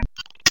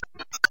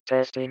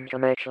Testing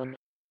connection.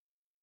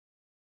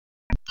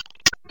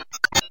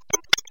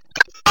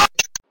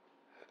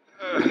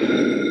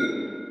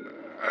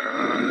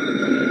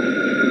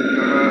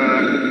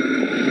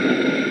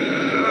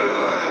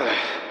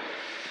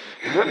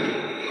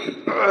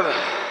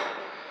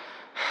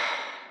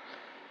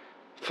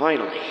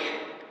 Finally,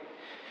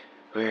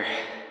 we're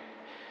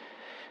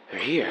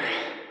here.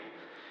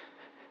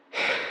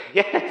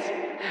 Yes,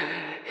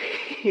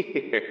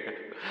 here.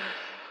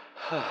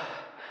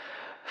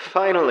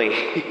 Finally,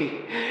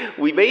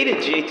 we made it,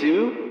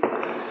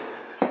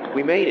 J2.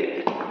 We made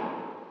it.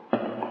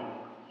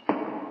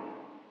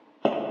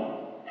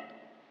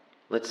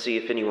 Let's see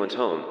if anyone's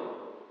home.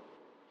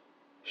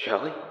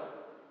 Shall we?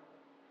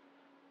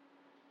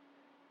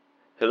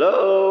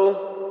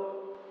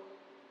 Hello?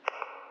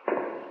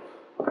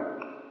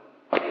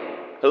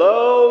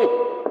 Hello?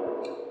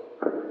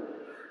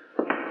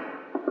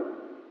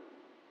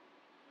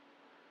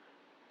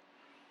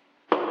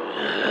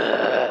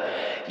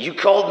 You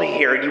called me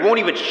here and you won't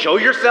even show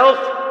yourself?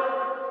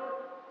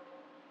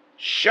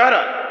 Shut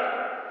up!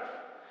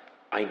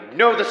 I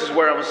know this is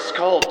where I was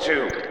called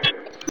to.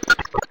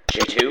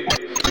 J2,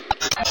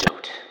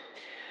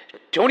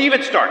 don't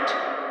even start.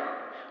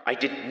 I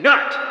did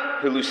not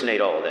hallucinate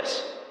all of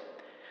this.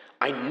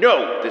 I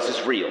know this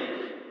is real.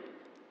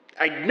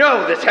 I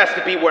know this has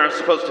to be where I'm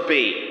supposed to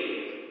be.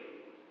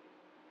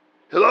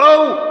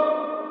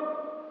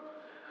 Hello?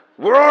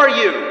 Where are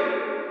you?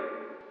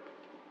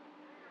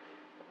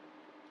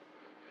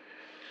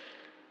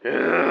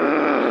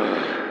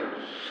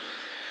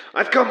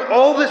 I've come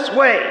all this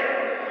way.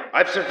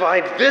 I've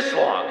survived this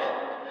long.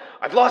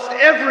 I've lost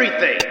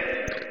everything.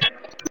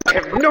 I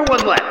have no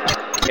one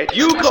left. And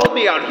you called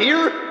me out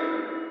here?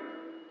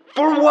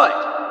 For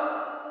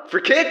what? For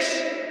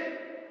kicks?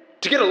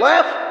 To get a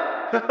laugh?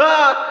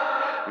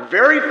 Haha!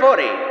 Very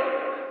funny.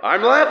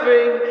 I'm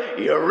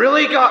laughing. You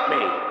really got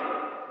me.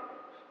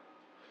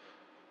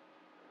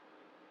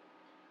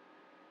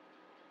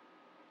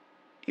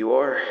 You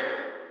are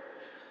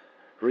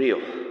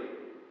real,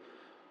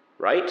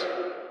 right?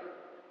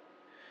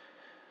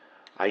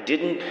 I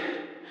didn't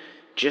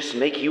just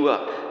make you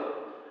up.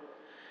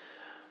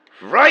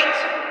 Right?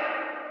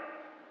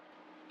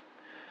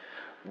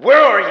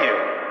 Where are you?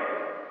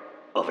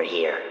 Over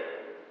here.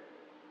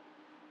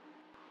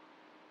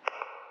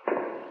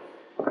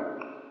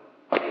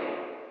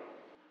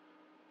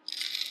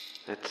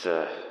 It's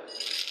a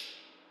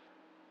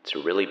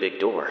really big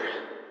door.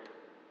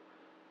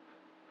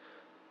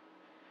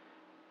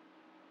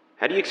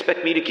 How do you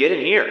expect me to get in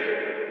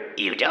here?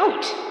 You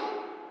don't.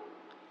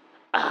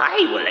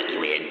 I will let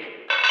you in.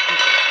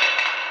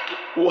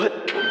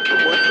 What the?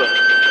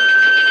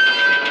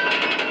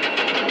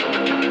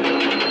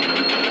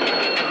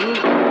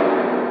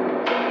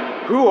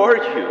 Who are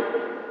you?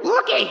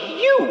 Look at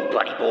you,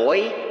 buddy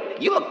boy.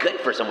 You look good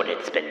for someone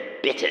that's been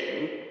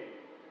bitten.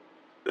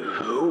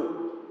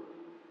 Who?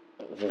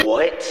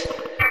 What?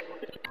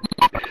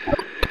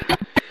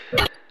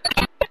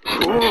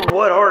 Who or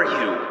what are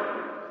you?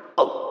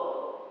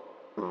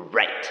 Oh,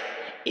 right.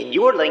 In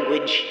your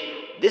language,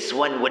 this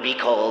one would be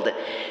called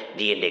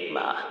the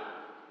Enigma.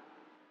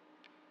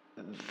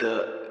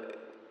 The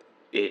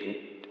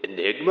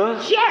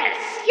Enigma? Yes.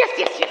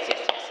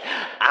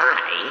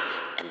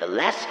 I am the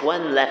last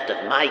one left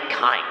of my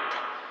kind.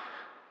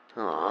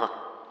 Aw,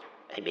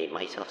 I made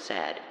myself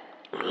sad.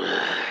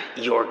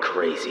 You're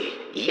crazy.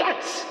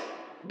 Yes,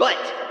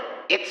 but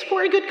it's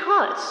for a good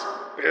cause.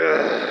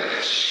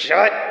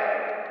 Shut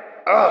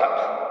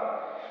up.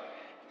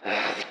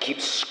 They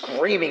keep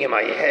screaming in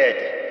my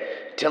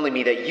head, telling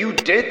me that you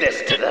did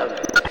this to them.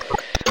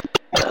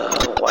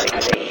 Why do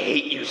they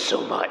hate you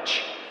so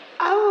much?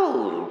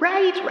 Oh,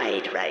 right.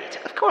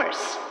 Of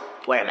course.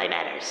 Where are my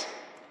manners?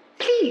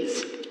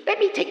 Please, let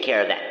me take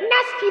care of that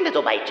nasty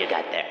little bite you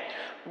got there.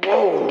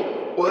 Whoa,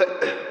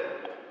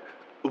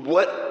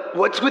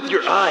 what's with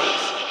your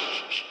eyes?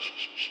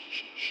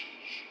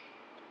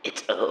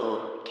 It's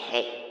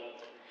okay.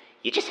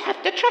 You just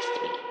have to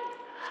trust me.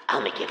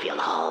 I'll make you feel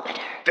all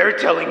better. They're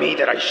telling me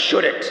that I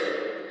shouldn't.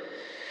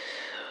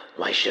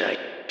 Why should I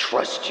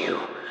trust you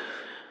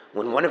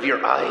when one of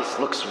your eyes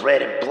looks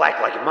red and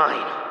black like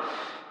mine?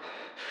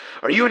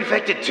 Are you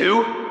infected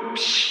too?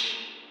 Psh,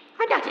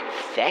 I'm not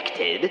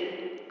infected.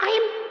 I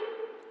am,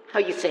 how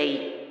you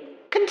say,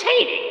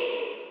 containing.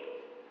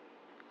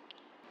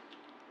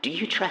 Do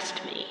you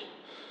trust me?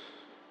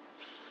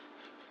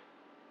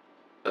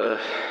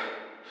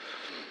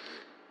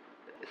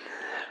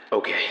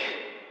 Okay.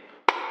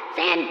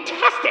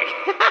 Fantastic!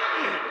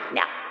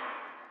 Now,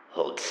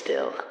 hold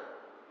still.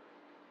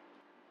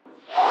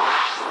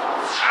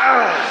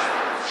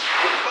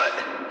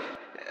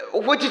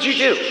 What did you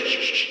do?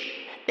 Shh.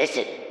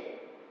 Listen.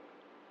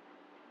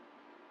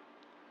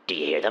 Do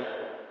you hear them?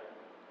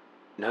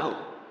 No.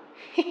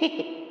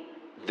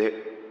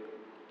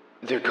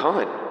 They're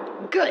gone.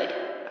 Good.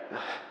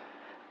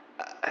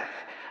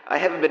 I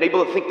haven't been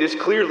able to think this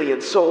clearly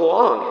in so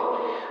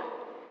long.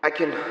 I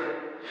can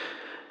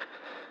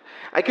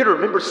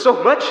remember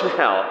so much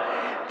now.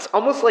 It's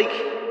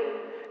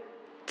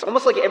It's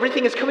almost like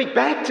everything is coming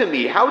back to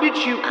me. How did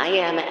you... I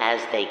am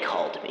as they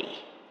called me.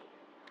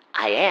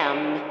 I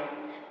am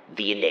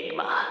the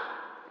Enigma.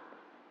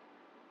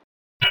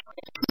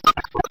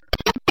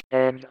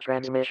 End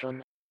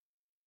transmission.